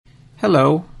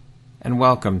Hello, and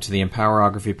welcome to the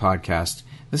Empowerography Podcast.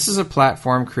 This is a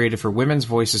platform created for women's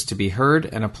voices to be heard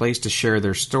and a place to share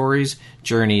their stories,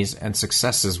 journeys, and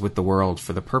successes with the world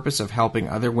for the purpose of helping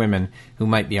other women who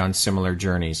might be on similar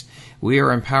journeys. We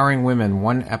are empowering women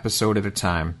one episode at a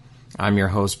time. I'm your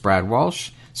host, Brad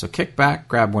Walsh, so kick back,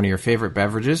 grab one of your favorite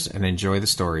beverages, and enjoy the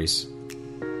stories.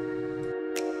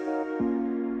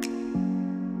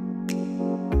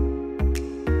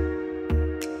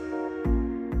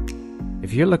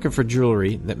 If you're looking for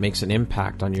jewelry that makes an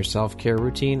impact on your self-care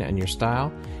routine and your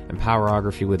style,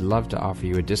 Empowerography would love to offer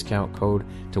you a discount code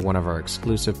to one of our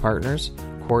exclusive partners,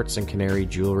 Quartz and Canary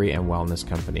Jewelry and Wellness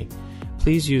Company.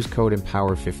 Please use code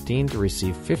EMPOWER15 to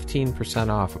receive 15%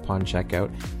 off upon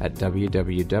checkout at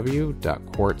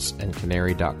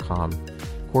www.quartzandcanary.com.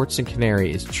 Quartz and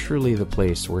Canary is truly the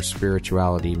place where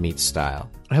spirituality meets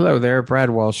style. Hello there, Brad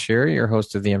Walsh here, your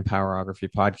host of the Empowerography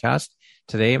Podcast.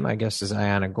 Today, my guest is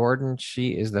Ayana Gordon. She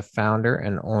is the founder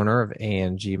and owner of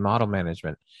ANG Model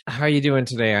Management. How are you doing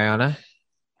today, Ayana?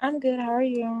 I'm good. How are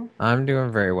you? I'm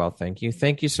doing very well, thank you.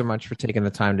 Thank you so much for taking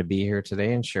the time to be here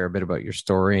today and share a bit about your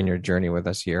story and your journey with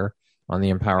us here on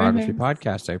the Empowerography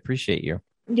Podcast. I appreciate you.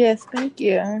 Yes, thank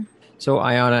you. So,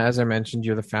 Ayana, as I mentioned,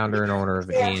 you're the founder and owner of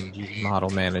ANG Model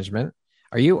Management.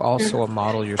 Are you also a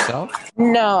model yourself?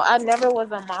 No, I never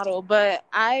was a model, but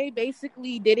I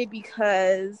basically did it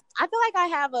because I feel like I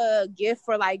have a gift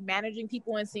for like managing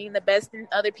people and seeing the best in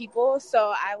other people.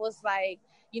 So I was like,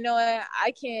 you know what,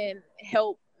 I can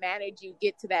help manage you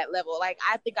get to that level. Like,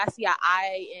 I think I see an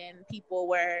eye in people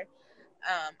where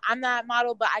I'm not a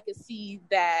model, but I could see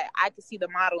the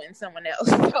model in someone else.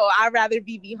 So I'd rather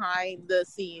be behind the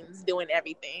scenes doing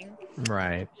everything.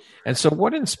 Right. And so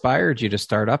what inspired you to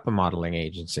start up a modeling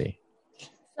agency?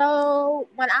 So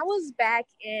when I was back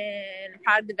in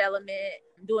product development,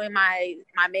 doing my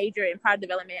major in product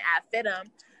development at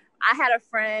FITM, I had a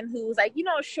friend who was like,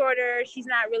 shorter. She's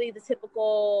not really the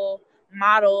typical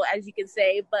model, as you can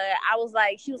say, but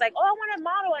she was like, oh, I want to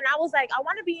model. And I was like, I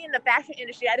want to be in the fashion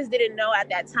industry. I just didn't know at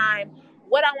that time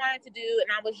what I wanted to do. And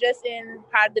I was just in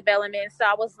product development. So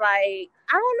I was like,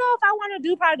 I don't know if I want to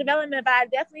do product development, but I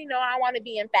definitely know I want to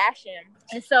be in fashion.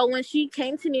 And so when she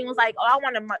came to me and was like, oh, I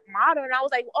want to model. And I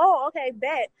was like, oh, okay,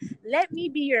 bet. Let me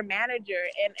be your manager.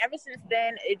 And ever since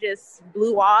then, it just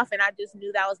blew off. And I just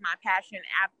knew that was my passion,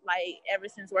 ever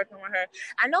since working with her.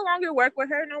 I no longer work with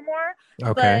her no more.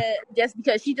 Okay. But just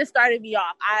because she just started me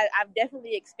off, I've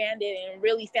definitely expanded and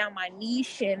really found my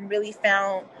niche and really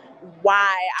found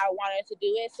why I wanted to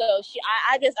do it. So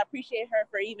I just appreciate her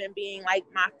for even being like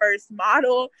my first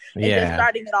model and just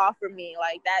starting it off for me.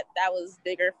 Like that was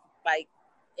bigger. Like,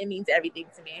 it means everything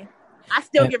to me. I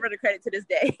still give her the credit to this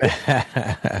day.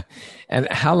 And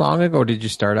how long ago did you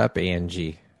start up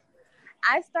ANG?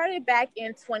 I started back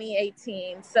in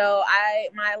 2018. So I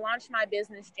launched my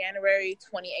business January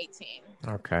 2018.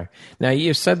 Okay. Now,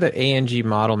 you said that ANG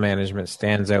Model Management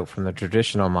stands out from the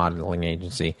traditional modeling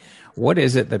agency. What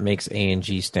is it that makes ANG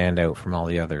stand out from all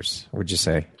the others, would you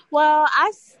say? Well,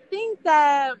 I think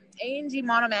that ANG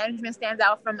Model Management stands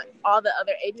out from all the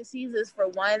other agencies is, for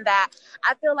one, that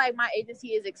I feel like my agency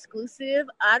is exclusive.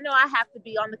 I know I have to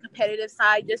be on the competitive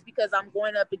side just because I'm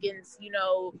going up against,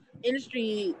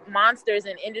 industry monsters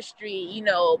and industry,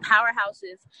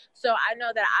 powerhouses. So I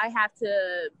know that I have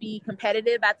to be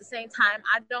competitive. At the same time,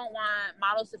 I don't want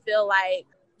models to feel like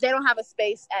they don't have a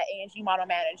space at ANG Model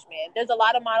Management. There's a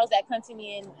lot of models that come to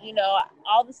me and,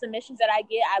 all the submissions that I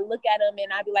get, I look at them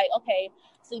and I be like, okay,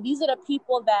 so these are the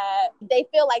people that they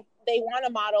feel like they want a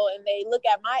model, and they look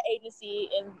at my agency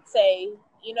and say,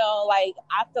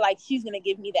 I feel like she's going to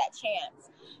give me that chance.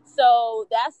 So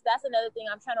that's another thing.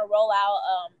 I'm trying to roll out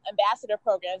ambassador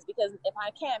programs, because if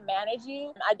I can't manage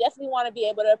you, I definitely want to be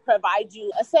able to provide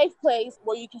you a safe place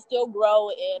where you can still grow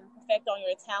and perfect on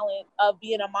your talent of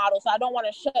being a model. So I don't want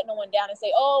to shut no one down and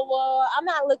say, oh, well, I'm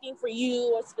not looking for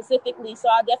you specifically. So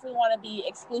I definitely want to be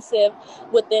exclusive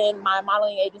within my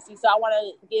modeling agency. So I want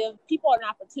to give people an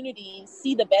opportunity,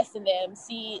 see the best in them,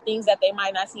 see things that they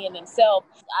might not see in themselves.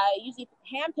 I usually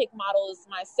handpick models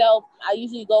myself. I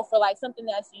usually go for like something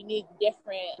that's unique,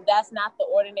 different. That's not the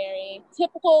ordinary.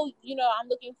 Typical, I'm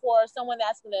looking for someone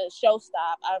that's going to show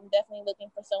stop. I'm definitely looking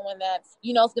for someone that's,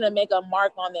 is going to make a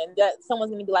mark on them. That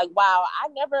someone's going to be like, wow, I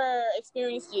never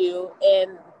experienced you.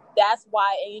 And that's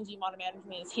why ANG Model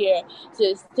Management is here,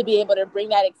 to be able to bring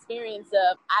that experience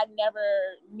of, I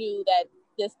never knew that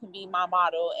this can be my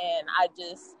model, and I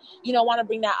just, want to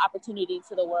bring that opportunity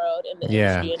to the world and the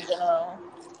industry in general.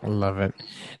 I love it.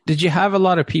 Did you have a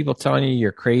lot of people telling you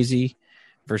you're crazy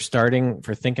for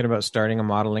thinking about starting a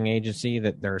modeling agency,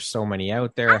 that there are so many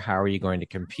out there? How are you going to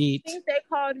compete? I think they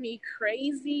called me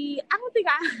crazy. I don't think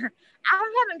I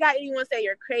haven't got anyone say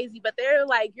you're crazy, but they're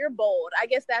like, you're bold. I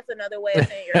guess that's another way of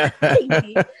saying you're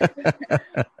crazy.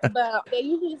 But they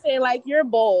usually say like, you're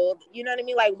bold. You know what I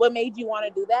mean? Like, what made you want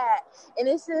to do that? And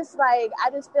it's just like, I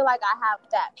just feel like I have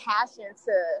that passion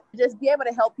to just be able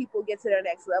to help people get to their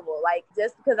next level. Like,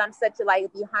 just because I'm such a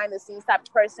like behind the scenes type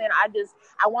of person,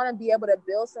 I want to be able to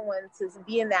build someone to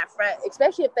be in that front,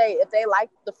 especially if they like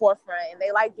the forefront and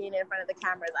they like being in front of the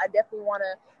cameras. I definitely want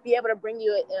to be able to bring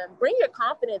your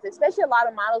confidence, especially a lot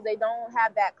of models, they don't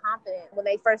have that confidence when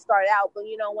they first start out. But,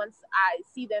 you know, once I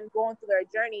see them going through their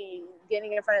journey,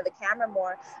 getting in front of the camera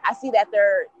more, I see that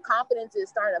their confidence is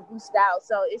starting to boost out.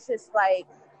 So it's just like,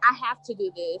 I have to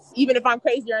do this. Even if I'm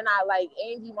crazy or not, like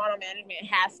A&G Model Management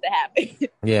has to happen.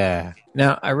 Yeah.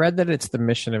 Now, I read that it's the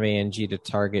mission of A&G to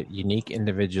target unique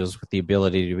individuals with the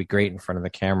ability to be great in front of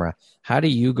the camera. How do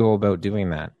you go about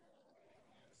doing that?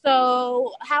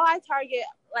 So how I target,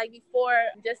 like before,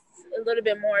 just a little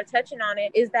bit more touching on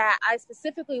it, is that I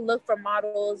specifically look for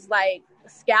models, like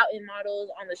scouting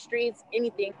models on the streets,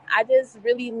 anything. I just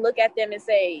really look at them and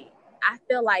say, I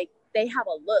feel like they have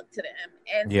a look to them.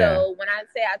 And so when I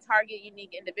say I target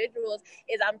unique individuals,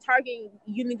 is I'm targeting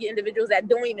unique individuals that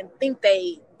don't even think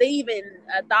they even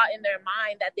thought in their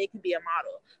mind that they could be a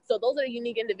model. So those are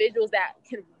unique individuals that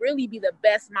can really be the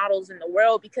best models in the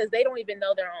world because they don't even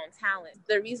know their own talent.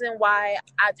 The reason why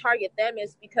I target them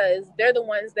is because they're the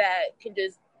ones that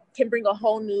can bring a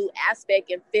whole new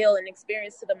aspect and feel and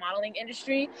experience to the modeling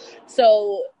industry.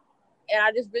 So, and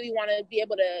I just really want to be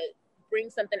able to bring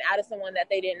something out of someone that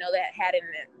they didn't know that had in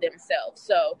themselves.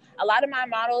 So a lot of my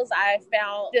models I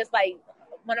found, just like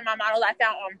one of my models I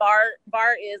found on BART.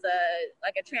 BART is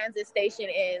a transit station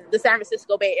in the San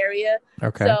Francisco Bay Area.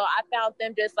 Okay. So I found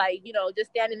them just like, you know,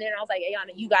 just standing there, and I was like,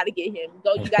 Ayana, you got to get him.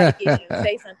 You got to get him.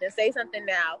 Say something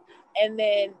now. And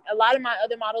then a lot of my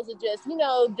other models are just, you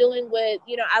know, dealing with,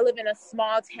 you know, I live in a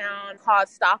small town called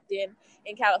Stockton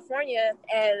in California.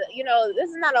 And, you know, this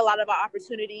is not a lot of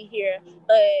opportunity here.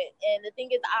 And the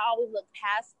thing is, I always look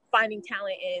past finding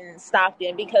talent in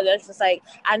Stockton because it's just like,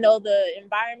 I know the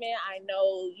environment, I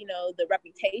know, you know, the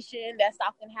reputation that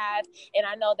Stockton has. And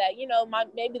I know that, you know,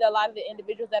 maybe a lot of the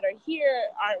individuals that are here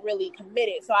aren't really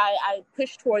committed. So I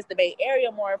push towards the Bay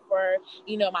Area more for,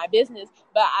 you know, my business.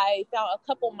 But I found a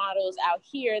couple models out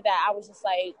here that I was just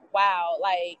like, wow,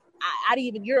 like, I didn't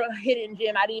even, you're a hidden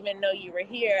gem. I didn't even know you were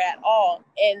here at all.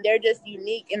 And they're just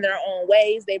unique in their own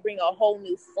ways. They bring a whole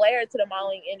new flair to the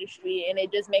modeling industry. And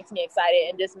it just makes me excited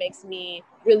and just makes me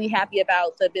really happy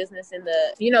about the business and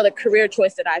the, you know, the career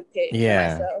choice that I've picked for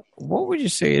myself. What would you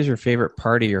say is your favorite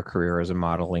part of your career as a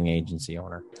modeling agency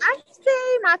owner? I'd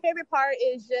say my favorite part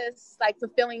is just like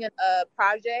fulfilling a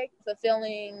project,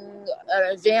 fulfilling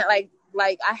an event.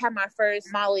 Like I had my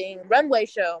first modeling runway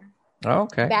show. Oh,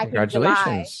 okay.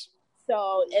 Congratulations.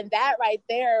 So, and that right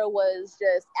there was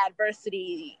just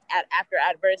adversity after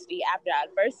adversity after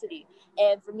adversity.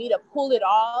 And for me to pull it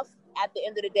off at the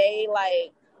end of the day,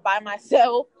 like by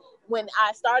myself, when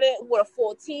I started with a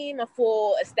full team, a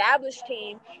full established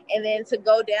team, and then to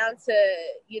go down to,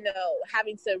 you know,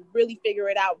 having to really figure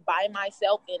it out by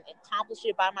myself and accomplish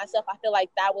it by myself, I feel like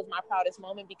that was my proudest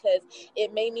moment because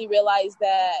it made me realize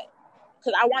that,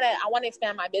 because I want to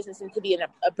expand my business into being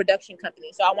a production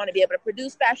company. So I want to be able to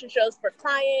produce fashion shows for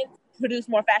clients, produce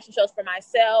more fashion shows for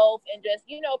myself, and just,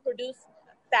 you know, produce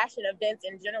fashion events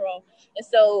in general. And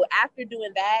so after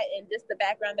doing that and just the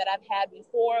background that I've had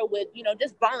before with, you know,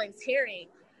 just volunteering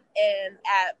and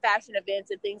at fashion events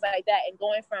and things like that, and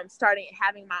going from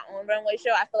having my own runway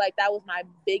show, I feel like that was my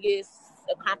biggest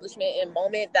accomplishment and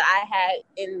moment that I had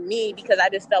in me, because I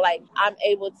just felt like I'm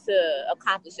able to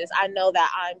accomplish this. I know that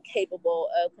I'm capable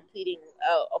of completing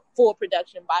a full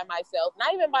production by myself,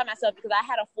 not even by myself because I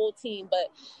had a full team, but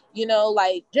you know,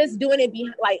 like just doing it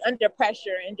like under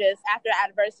pressure and just after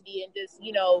adversity and just,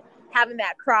 you know, having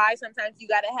that cry sometimes you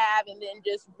got to have, and then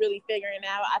just really figuring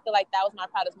out. I feel like that was my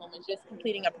proudest moment, just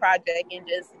completing a project and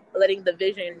just letting the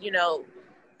vision, you know,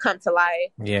 come to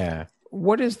life. Yeah.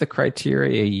 What is the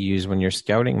criteria you use when you're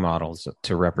scouting models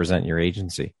to represent your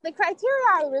agency? The criteria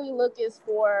I really look is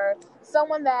for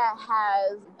someone that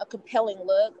has a compelling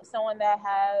look, someone that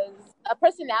has a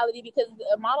personality, because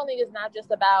modeling is not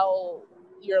just about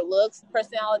your looks.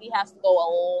 Personality has to go a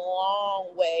long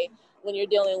way when you're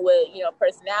dealing with, you know,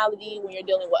 personality, when you're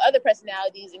dealing with other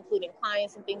personalities, including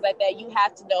clients and things like that. You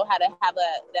have to know how to have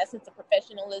that sense of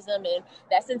professionalism and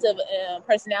that sense of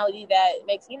personality that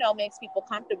makes people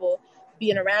comfortable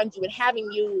being around you and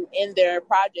having you in their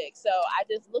project. So I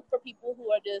just look for people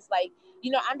who are just like,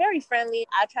 you know, I'm very friendly.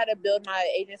 I try to build my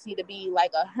agency to be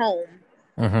like a home.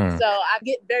 Mm-hmm. So I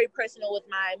get very personal with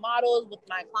my models, with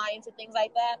my clients and things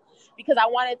like that, because I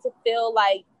want it to feel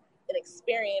like an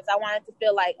experience. I want it to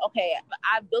feel like, okay,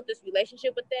 I've built this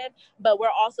relationship with them, but we're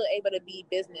also able to be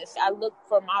business. I look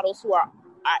for models who are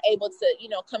able to, you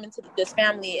know, come into this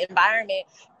family environment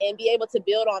and be able to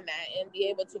build on that and be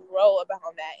able to grow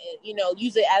around that and, you know,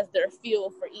 use it as their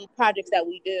fuel for each projects that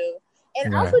we do.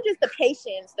 And also just the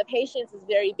patience. The patience is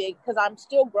very big because I'm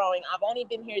still growing. I've only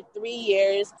been here 3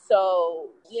 years. So,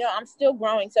 you know, I'm still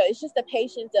growing. So it's just the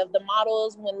patience of the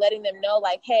models when letting them know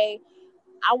like, hey,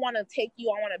 I want to take you,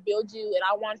 I want to build you, and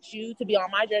I want you to be on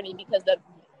my journey because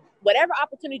whatever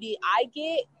opportunity I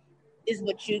get is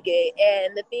what you get.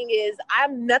 And the thing is,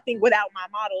 I'm nothing without my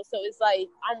models. So it's like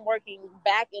I'm working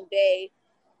back in day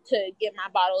to get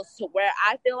my bottles to where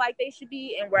I feel like they should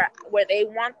be and where they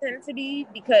want them to be,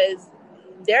 because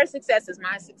their success is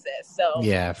my success. So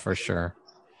yeah, for sure.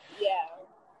 Yeah.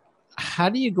 How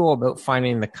do you go about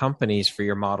finding the companies for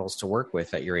your models to work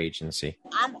with at your agency?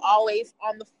 I'm always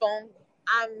on the phone.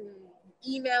 I'm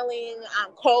emailing,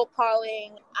 I'm cold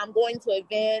calling, I'm going to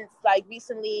events. Like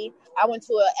recently, I went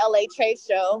to a LA trade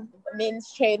show,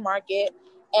 men's trade market,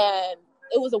 and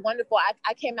it was a wonderful,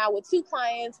 I came out with 2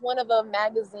 clients, one of a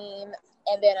magazine,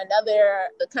 and then another,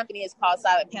 the company is called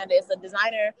Silent Panda. It's a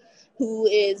designer who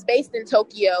is based in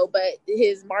Tokyo, but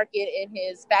his market and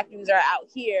his factories are out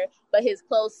here, but his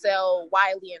clothes sell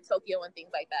widely in Tokyo and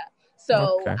things like that.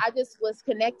 So I just was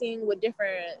connecting with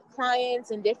different clients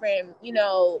and different, you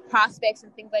know, prospects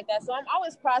and things like that. So I'm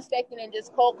always prospecting and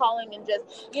just cold calling and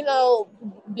just, you know,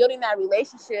 building that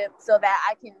relationship so that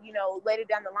I can, you know, later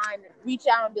down the line reach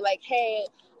out and be like, hey,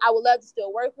 I would love to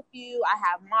still work with you. I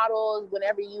have models.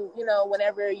 Whenever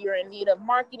whenever you're in need of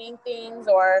marketing things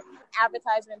or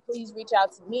advertisement, please reach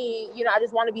out to me. You know, I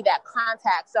just want to be that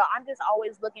contact. So I'm just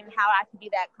always looking how I can be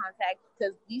that contact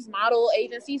because these model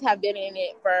agencies have been in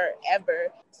it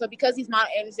forever. So because these model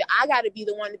agencies, I got to be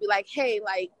the one to be like, hey,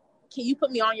 like, can you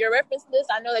put me on your reference list?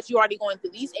 I know that you're already going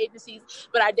through these agencies,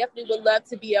 but I definitely would love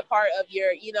to be a part of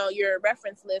your, you know, your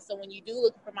reference list. So when you do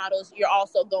look for models, you're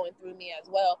also going through me as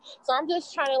well. So I'm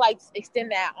just trying to like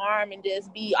extend that arm and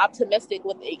just be optimistic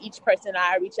with each person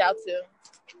I reach out to.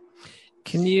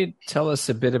 Can you tell us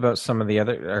a bit about some of the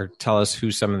other, or tell us who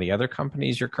some of the other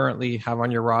companies you currently have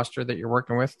on your roster that you're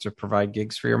working with to provide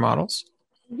gigs for your models?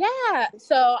 Yeah,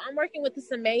 so I'm working with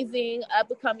this amazing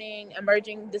up-and-coming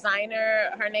emerging designer.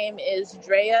 Her name is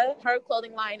Drea. Her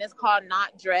clothing line is called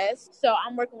Not Dress. So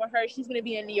I'm working with her. She's going to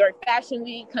be in New York Fashion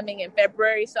Week coming in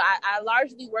February. So I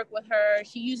largely work with her.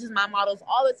 She uses my models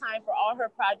all the time for all her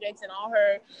projects and all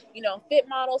her, you know, fit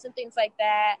models and things like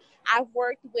that. I've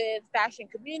worked with Fashion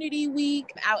Community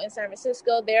Week out in San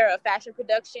Francisco. They're a fashion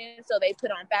production, so they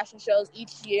put on fashion shows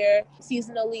each year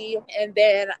seasonally. And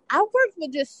then I've worked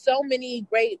with just so many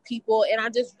great people, and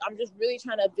I'm just really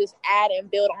trying to just add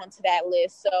and build onto that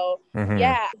list. So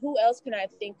yeah, who else can I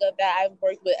think of that I've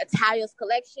worked with? Atalia's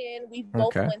Collection. We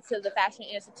both went to the Fashion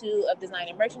Institute of Design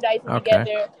and Merchandising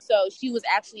together. So she was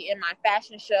actually in my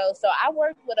fashion show. So I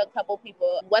worked with a couple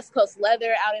people. West Coast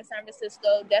Leather out in San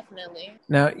Francisco, definitely.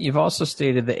 Now, you've also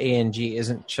stated that A&G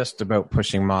isn't just about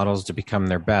pushing models to become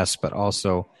their best, but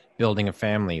also building a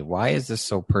family. Why is this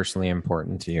so personally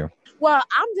important to you? Well,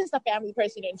 I'm just a family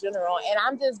person in general, and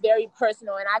I'm just very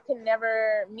personal, and I can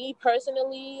never, me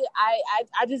personally,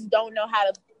 I just don't know how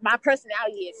to, my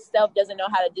personality itself doesn't know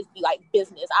how to just be like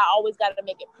business. I always got to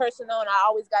make it personal, and I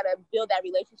always got to build that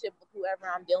relationship with whoever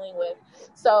I'm dealing with.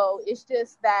 So it's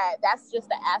just that's just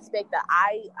the aspect that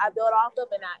I build off of,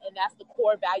 and that's the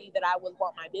core value that I would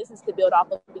want my business to build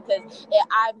off of, because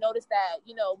I've noticed that,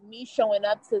 you know, me showing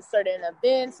up to certain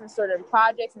events and certain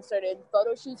projects and certain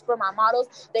photo shoots for my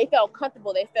models, they felt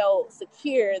comfortable, they felt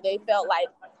secure, they felt like,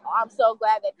 oh, I'm so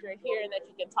glad that you're here and that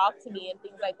you can talk to me and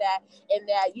things like that, and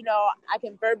that, you know, I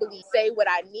can verbally say what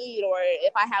I need, or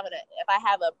if I have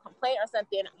a complaint or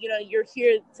something, you know, you're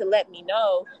here to let me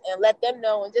know and let them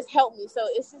know and just help me. So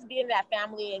it's just being that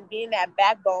family and being that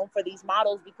backbone for these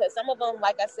models, because some of them,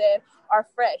 like I said, are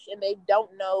fresh and they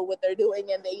don't know what they're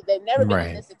doing, and they've never been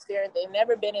in this experience, they've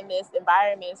never been in this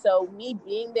environment. So me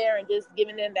being there and just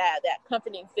giving them that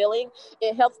comforting feeling,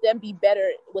 it helps them be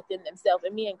better within themselves,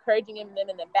 and me encouraging them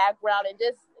in the background and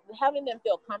just having them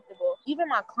feel comfortable. Even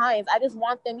my clients, I just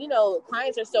want them, you know,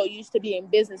 clients are so used to being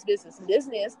business,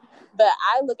 but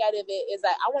I look at it as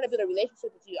like, I want to build a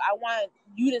relationship with you. I want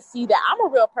you to see that I'm a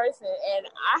real person and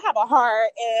I have a heart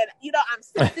and, you know, I'm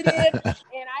sensitive and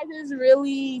I just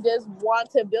really just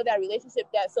want to build that relationship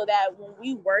so that when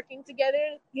we working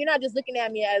together, you're not just looking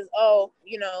at me as, oh,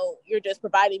 you know, you're just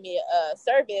providing me a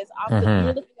service.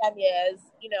 You're looking at me as,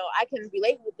 you know, I can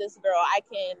relate with this girl. I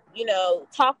can, you know,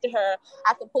 talk to her.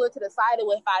 I can pull her to the side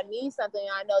if I need something.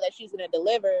 I know that she's going to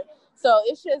deliver. So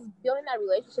it's just building that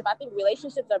relationship. I think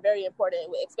relationships are very important,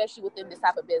 especially within this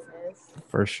type of business.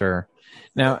 For sure.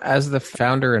 Now, as the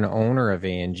founder and owner of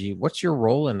A&G, what's your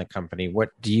role in the company? What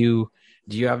do you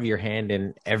have your hand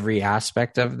in every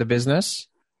aspect of the business?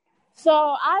 So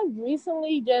I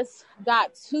recently just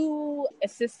got 2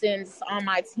 assistants on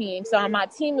my team. So my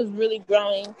team is really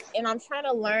growing and I'm trying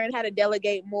to learn how to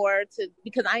delegate more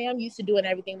because I am used to doing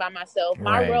everything by myself.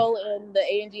 My role in the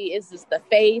A&G is just the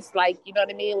face, like, you know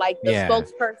what I mean? Like the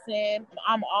spokesperson.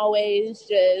 I'm always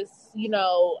just, you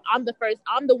know, I'm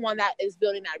the one that is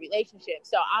building that relationship.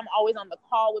 So I'm always on the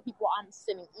call with people. I'm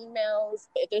sending emails.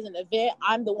 If there's an event,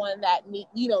 I'm the one that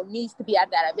needs to be at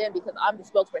that event because I'm the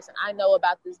spokesperson. I know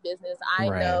about this business. I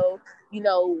know, you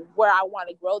know, where I want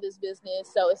to grow this business.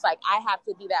 So it's like I have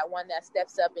to be that one that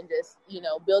steps up and just, you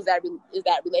know, builds that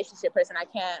relationship person. I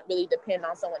can't really depend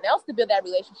on someone else to build that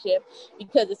relationship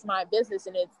because it's my business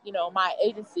and it's, you know, my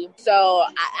agency. So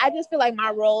I just feel like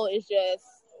my role is just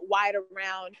wide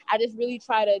around. I just really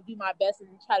try to do my best and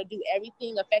try to do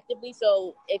everything effectively.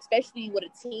 So especially with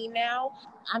a team now,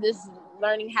 I'm just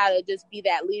learning how to just be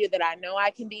that leader that I know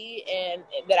I can be and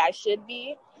that I should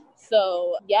be.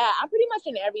 So, yeah, I'm pretty much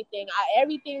in everything.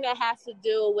 Everything that has to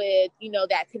do with, you know,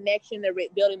 that connection,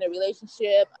 building the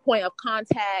relationship, point of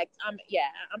contact. I'm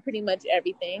pretty much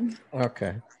everything.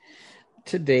 Okay.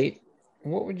 To date,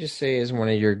 what would you say is one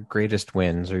of your greatest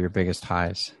wins or your biggest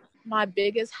highs? My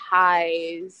biggest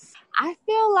highs, I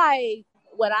feel like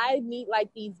when I meet like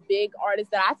these big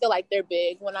artists that I feel like they're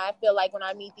big, when I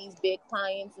meet these big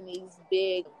clients and these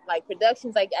big like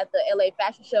productions, like at the LA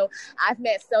Fashion Show, I've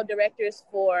met sales directors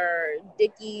for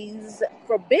Dickies,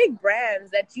 for big brands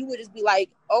that you would just be like,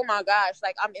 oh my gosh,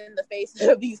 like I'm in the face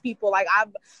of these people. Like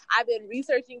I've been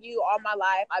researching you all my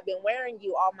life. I've been wearing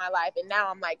you all my life. And now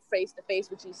I'm like face to face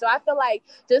with you. So I feel like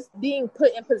just being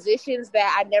put in positions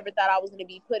that I never thought I was going to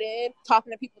be put in,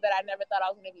 talking to people that I never thought I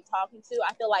was going to be talking to.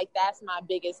 I feel like that's my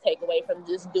biggest takeaway from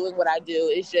just doing what I do,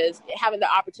 is just having the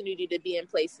opportunity to be in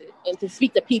places and to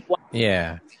speak to people.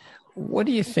 Yeah. What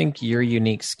do you think your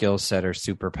unique skill set or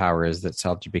superpower is that's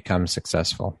helped you become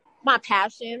successful? My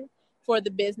passion for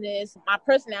the business, my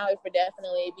personality for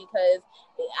definitely, because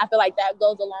I feel like that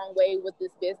goes a long way with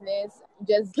this business.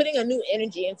 Just putting a new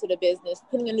energy into the business,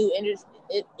 putting a new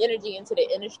energy into the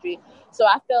industry. So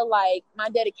I feel like my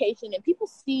dedication, and people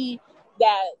see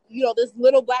that, you know, this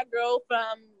little Black girl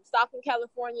from Stockton,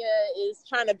 California is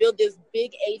trying to build this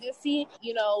big agency,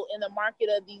 you know, in the market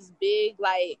of these big,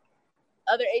 like,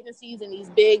 other agencies and these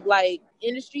big, like,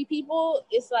 industry people.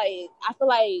 It's like, I feel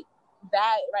like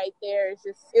that right there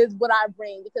is what I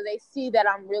bring, because they see that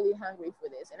I'm really hungry for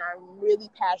this and I'm really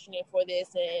passionate for this,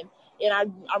 and I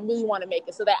really want to make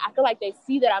it. So that I feel like they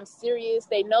see that I'm serious.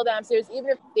 They know that I'm serious, even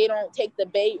if they don't take the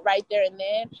bait right there and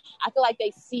then. I feel like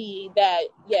they see that,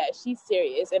 yeah, she's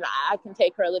serious, and I can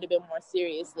take her a little bit more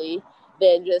seriously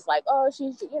than just like, oh,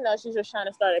 she's just trying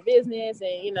to start a business,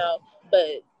 and, you know,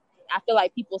 but I feel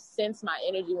like people sense my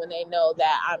energy when they know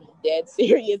that I'm dead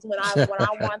serious when I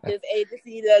want this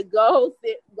agency to go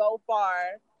far.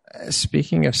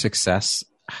 Speaking of success,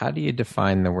 how do you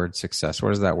define the word success?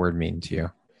 What does that word mean to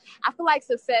you? I feel like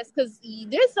success, because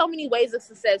there's so many ways of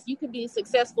success. You could be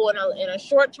successful in a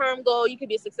short-term goal. You could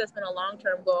be successful in a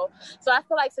long-term goal. So I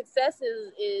feel like success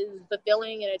is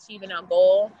fulfilling and achieving a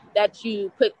goal that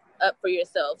you put up for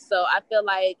yourself. So I feel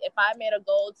like if I made a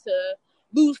goal to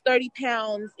lose 30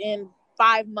 pounds in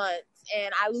 5 months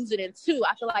and I lose it in 2,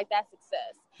 I feel like that's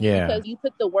success. Yeah. Because you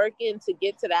put the work in to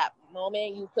get to that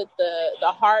moment. You put the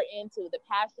heart into, the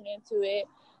passion into it,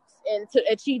 and to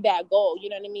achieve that goal. You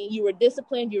know what I mean? You were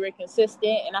disciplined, you were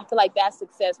consistent, and I feel like that's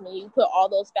success. When you put all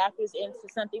those factors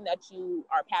into something that you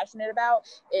are passionate about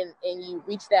and you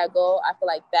reach that goal, I feel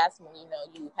like that's when you know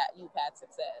you've had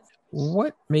success.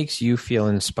 What makes you feel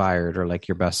inspired or like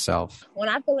your best self? When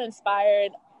I feel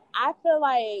inspired, I feel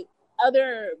like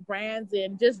other brands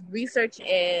and just research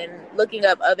and looking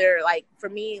up other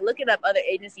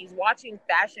agencies, watching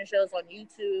fashion shows on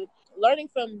YouTube, learning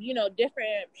from, you know,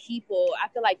 different people. I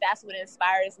feel like that's what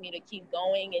inspires me to keep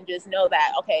going and just know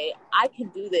that, okay, I can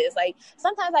do this. Like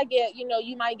sometimes I get, you know,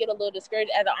 you might get a little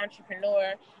discouraged as an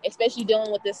entrepreneur, especially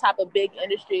dealing with this type of big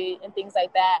industry and things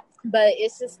like that. But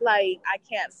it's just like, I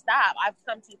can't stop. I've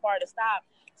come too far to stop.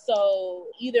 So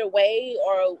either way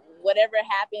or whatever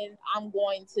happens, I'm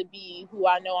going to be who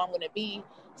I know I'm going to be.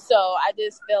 So I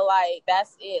just feel like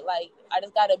that's it. Like, I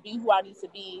just got to be who I need to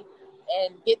be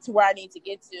and get to where I need to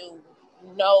get to.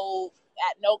 No,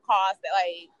 at no cost, that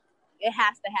like it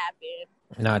has to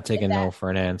happen. Not taking no for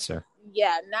an answer.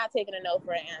 Yeah, not taking a no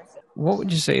for an answer. What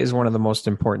would you say is one of the most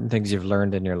important things you've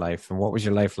learned in your life? And what was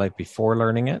your life like before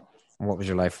learning it? And what was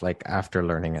your life like after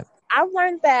learning it? I've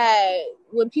learned that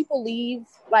when people leave,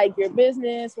 like, your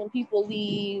business, when people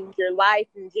leave your life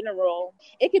in general,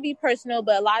 it could be personal,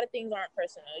 but a lot of things aren't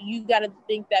personal. You got to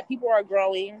think that people are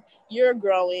growing, you're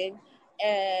growing,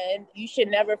 and you should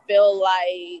never feel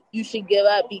like you should give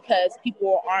up because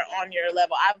people aren't on your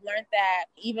level. I've learned that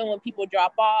even when people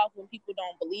drop off, when people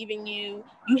don't believe in you,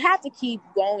 you have to keep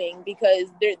going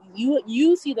because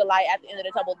you see the light at the end of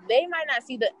the tunnel. They might not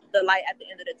see the light at the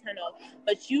end of the tunnel,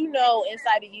 but you know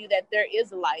inside of you that there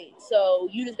is a light. So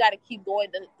you just got to keep going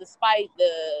despite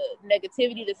the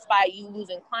negativity, despite you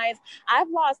losing clients. I've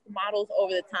lost models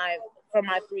over the time for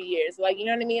my 3 years. Like, you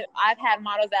know what I mean? I've had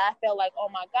models that I felt like, oh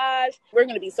my gosh, we're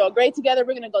going to be so great together.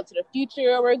 We're going to go to the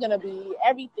future. We're going to be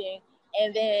everything.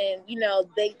 And then, you know,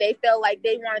 they felt like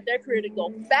they wanted their career to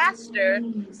go faster.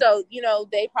 So, you know,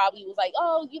 they probably was like,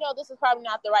 oh, you know, this is probably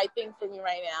not the right thing for me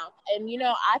right now. And, you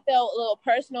know, I felt a little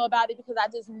personal about it because I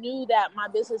just knew that my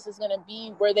business is going to be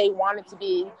where they want it to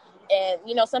be. And,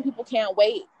 you know, some people can't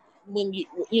wait when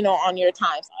you know, on your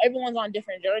time. So everyone's on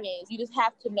different journeys. You just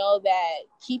have to know that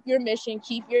keep your mission,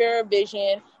 keep your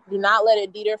vision. Do not let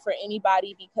it deter for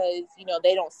anybody because, you know,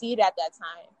 they don't see it at that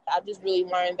time. I've just really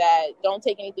learned that don't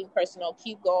take anything personal.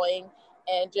 Keep going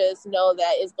and just know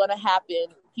that it's going to happen.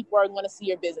 People are going to see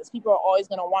your business. People are always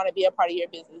going to want to be a part of your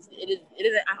business. It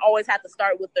doesn't always have to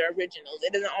start with the originals.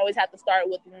 It doesn't always have to start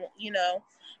with, you know,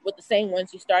 with the same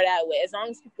ones you start out with. As long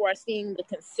as people are seeing the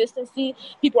consistency,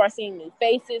 people are seeing new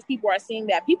faces, people are seeing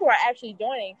that people are actually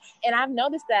joining. And I've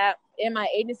noticed that in my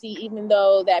agency, even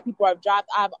though that people have dropped,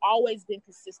 I've always been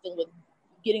consistent with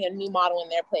getting a new model in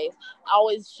their place,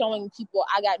 always showing people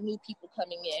I got new people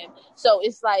coming in. So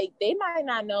it's like they might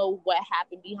not know what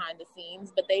happened behind the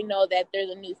scenes, but they know that there's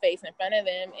a new face in front of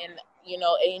them. And, you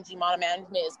know, A&G Model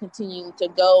Management is continuing to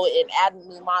go and add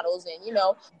new models and, you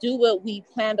know, do what we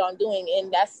planned on doing.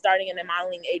 And that's starting in a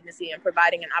modeling agency and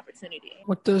providing an opportunity.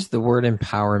 What does the word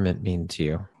empowerment mean to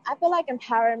you? I feel like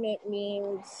empowerment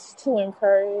means to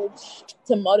encourage,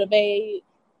 to motivate,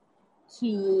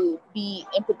 to be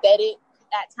empathetic.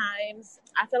 At times,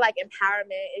 I feel like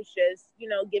empowerment is just, you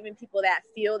know, giving people that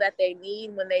feel that they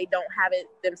need when they don't have it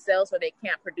themselves or they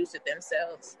can't produce it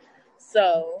themselves.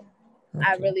 So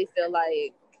I really feel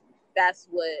like that's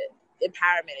what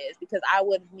empowerment is, because I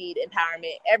would need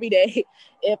empowerment every day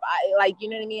if I, like, you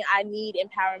know what I mean? I need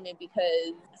empowerment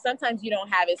because sometimes you don't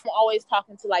have it. So I'm always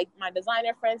talking to like my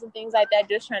designer friends and things like that,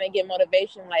 just trying to get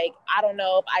motivation. Like, I don't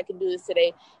know if I can do this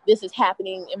today. This is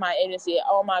happening in my agency.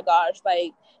 Oh my gosh.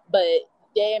 Like, but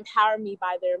they empower me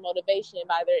by their motivation,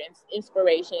 by their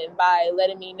inspiration, by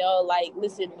letting me know, like,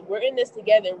 listen, we're in this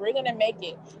together. We're going to make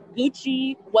it.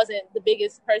 Gucci wasn't the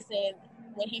biggest person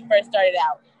when he first started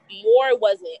out. Dior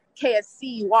wasn't.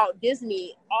 KFC, Walt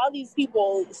Disney, all these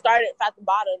people started at the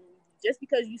bottom. Just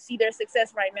because you see their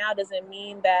success right now doesn't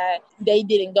mean that they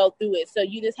didn't go through it. So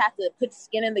you just have to put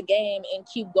skin in the game and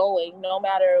keep going no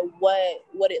matter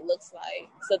what it looks like.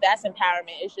 So that's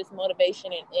empowerment. It's just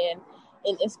motivation and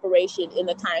inspiration in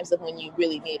the times of when you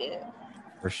really need it.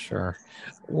 For sure.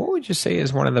 What would you say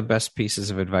is one of the best pieces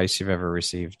of advice you've ever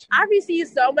received? I've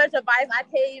received so much advice, I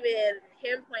can't even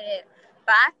pinpoint it.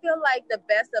 But I feel like the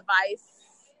best advice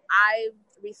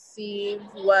I've received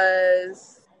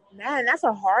was, man, that's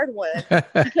a hard one.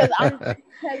 because I'm just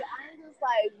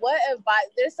like, what advice?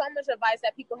 There's so much advice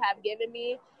that people have given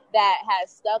me that has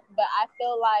stuck. But I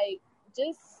feel like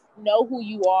just know who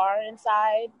you are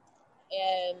inside.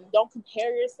 And don't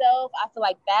compare yourself. I feel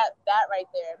like that right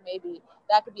there, maybe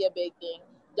that could be a big thing.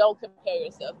 Don't compare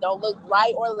yourself. Don't look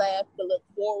right or left, but look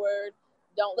forward.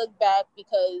 Don't look back,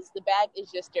 because the back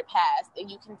is just your past, and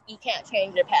you can't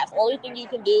change your past. Only thing you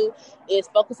can do is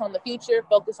focus on the future,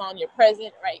 focus on your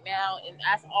present right now, and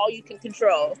that's all you can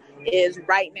control is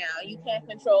right now. You can't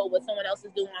control what someone else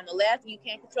is doing on the left. You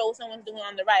can't control what someone's doing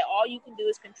on the right. All you can do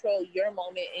is control your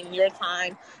moment and your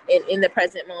time and in the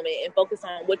present moment, and focus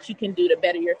on what you can do to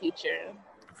better your future.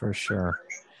 For sure.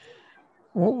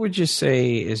 What would you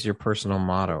say is your personal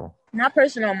motto? My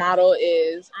personal motto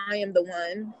is, I am the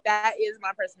one. That is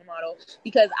my personal motto,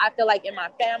 because I feel like in my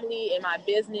family, in my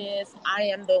business, I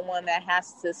am the one that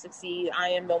has to succeed. I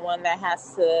am the one that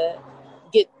has to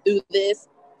get through this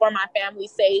for my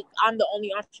family's sake. I'm the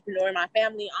only entrepreneur in my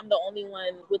family. I'm the only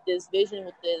one with this vision,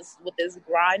 with this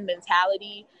grind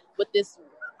mentality, with this,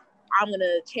 I'm going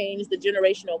to change the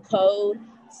generational code.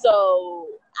 So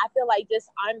I feel like just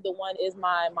I'm the one is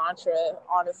my mantra,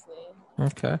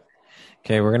 honestly.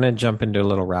 Okay, we're going to jump into a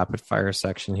little rapid fire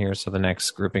section here. So the next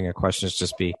grouping of questions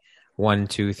just be 1,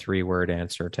 2, 3 word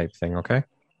answer type thing, okay?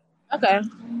 Okay.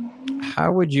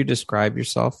 How would you describe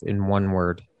yourself in one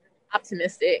word?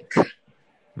 Optimistic.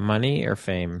 Money or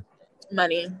fame?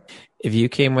 Money. If you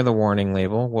came with a warning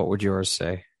label, what would yours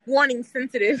say? Warning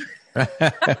sensitive.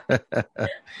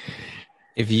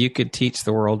 If you could teach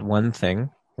the world one thing,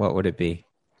 what would it be?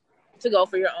 To go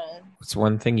for your own. What's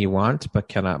one thing you want but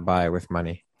cannot buy with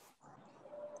money?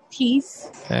 Peace.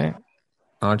 Okay.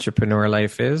 Entrepreneur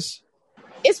life is?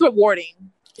 It's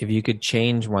rewarding. If you could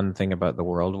change one thing about the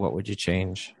world, what would you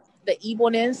change? The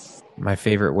evilness. My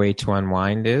favorite way to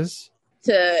unwind is?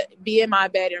 To be in my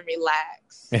bed and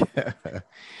relax.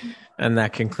 And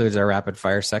that concludes our rapid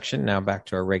fire section. Now back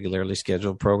to our regularly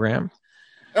scheduled program.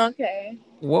 Okay.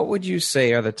 What would you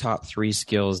say are the top 3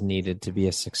 skills needed to be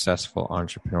a successful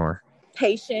entrepreneur?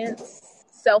 Patience,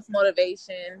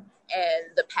 self-motivation, and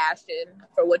the passion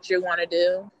for what you want to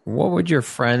do. What would your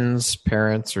friends,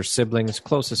 parents, or siblings,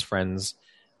 closest friends,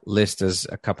 list as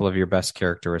a couple of your best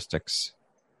characteristics?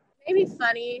 Maybe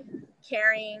funny,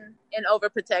 caring, and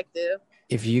overprotective.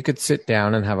 If you could sit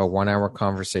down and have a 1-hour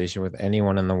conversation with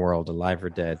anyone in the world, alive or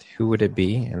dead, who would it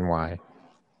be and why?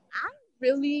 I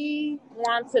really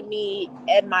want to meet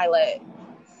Ed Mylett.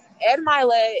 Ed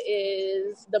Mylett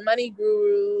is the money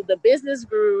guru, the business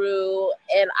guru,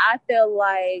 and I feel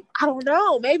like, I don't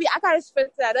know, maybe I gotta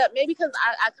switch that up. Maybe because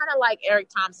I kind of like Eric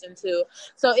Thompson too.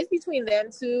 So it's between them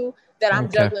two that I'm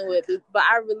juggling with. But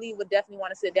I really would definitely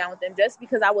want to sit down with them just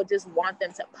because I would just want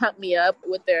them to pump me up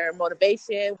with their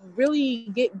motivation,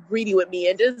 really get greedy with me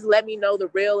and just let me know the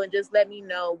real and just let me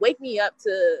know, wake me up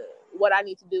to what I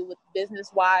need to do with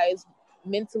business-wise,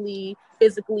 mentally,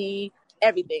 physically,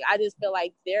 everything. I just feel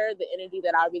like they're the energy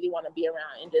that I really want to be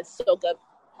around and just soak up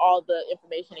all the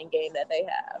information and game that they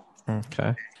have.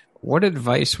 Okay. What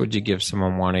advice would you give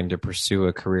someone wanting to pursue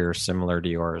a career similar to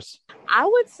yours? I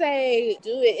would say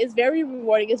do it. It's very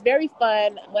rewarding. It's very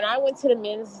fun. When I went to the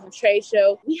men's trade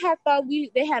show, we had fun.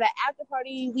 They had an after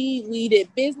party. We did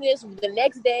business. The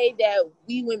next day that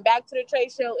we went back to the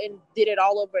trade show and did it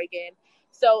all over again.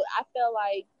 So I feel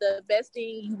like the best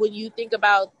thing when you think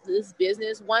about this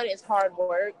business, one, is hard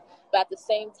work, but at the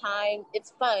same time,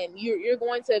 it's fun. You're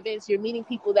going to events, you're meeting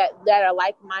people that are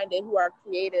like-minded, who are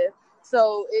creative.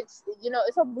 So it's,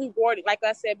 it's a rewarding. Like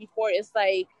I said before, it's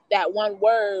like that one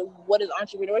word, what is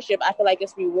entrepreneurship? I feel like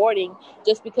it's rewarding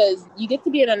just because you get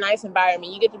to be in a nice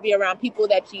environment. You get to be around people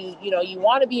that you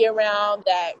want to be around,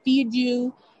 that feed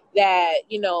you, that,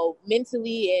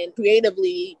 mentally and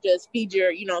creatively just feed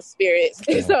your, spirits.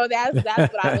 So that's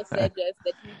what I would suggest,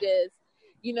 that you just,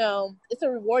 it's a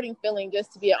rewarding feeling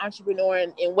just to be an entrepreneur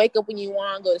and wake up when you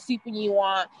want, go to sleep when you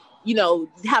want,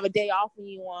 have a day off when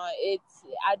you want.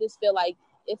 I just feel like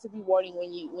it's rewarding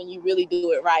when you really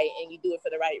do it right and you do it for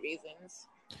the right reasons.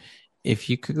 If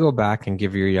you could go back and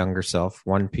give your younger self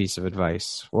one piece of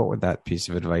advice, what would that piece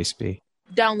of advice be?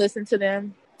 Don't listen to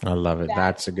them. I love it.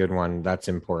 That's a good one. That's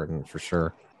important for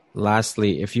sure.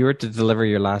 Lastly, if you were to deliver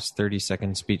your last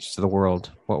 30-second speech to the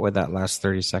world, what would that last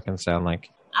 30 seconds sound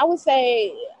like? I would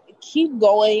say keep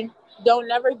going. Don't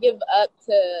never give up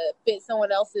to fit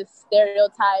someone else's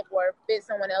stereotype or fit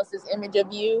someone else's image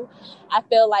of you. I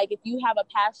feel like if you have a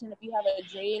passion, if you have a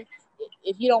dream,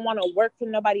 if you don't want to work for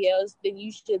nobody else, then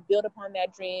you should build upon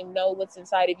that dream, know what's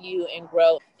inside of you and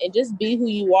grow. And just be who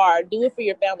you are. Do it for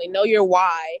your family. Know your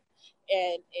why.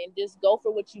 And just go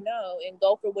for what you know and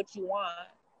go for what you want.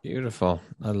 Beautiful.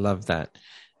 I love that.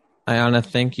 Ayana,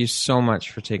 thank you so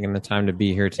much for taking the time to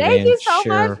be here today. Thank you so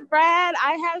much, Brad.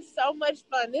 I had so much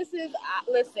fun. This is,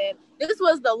 listen, this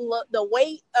was the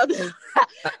weight of the,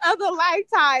 of the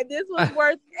lifetime. This was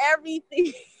worth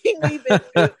everything we've been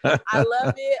through. I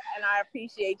love it, and I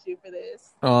appreciate you for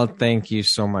this. Oh, thank you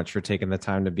so much for taking the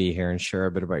time to be here and share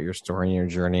a bit about your story and your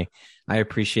journey. I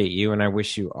appreciate you, and I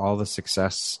wish you all the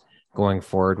success going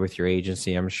forward with your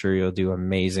agency. I'm sure you'll do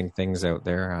amazing things out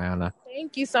there, Ayana.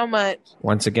 Thank you so much.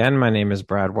 Once again, my name is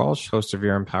Brad Walsh, host of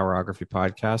your Empowerography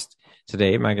podcast.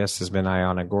 Today, my guest has been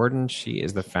Ayana Gordon. She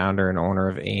is the founder and owner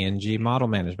of ANG Model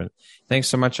Management. Thanks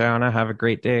so much, Ayana. Have a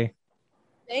great day.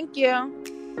 Thank you.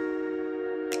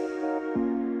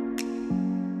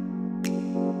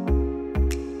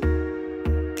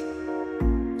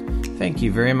 Thank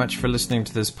you very much for listening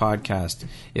to this podcast.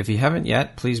 If you haven't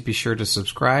yet, please be sure to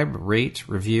subscribe, rate,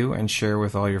 review, and share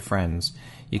with all your friends.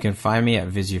 You can find me at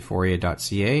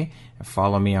viseuphoria.ca and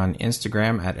follow me on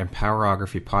Instagram at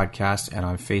Empowerography Podcast and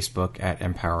on Facebook at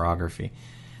Empowerography.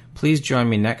 Please join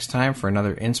me next time for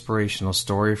another inspirational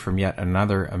story from yet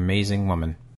another amazing woman.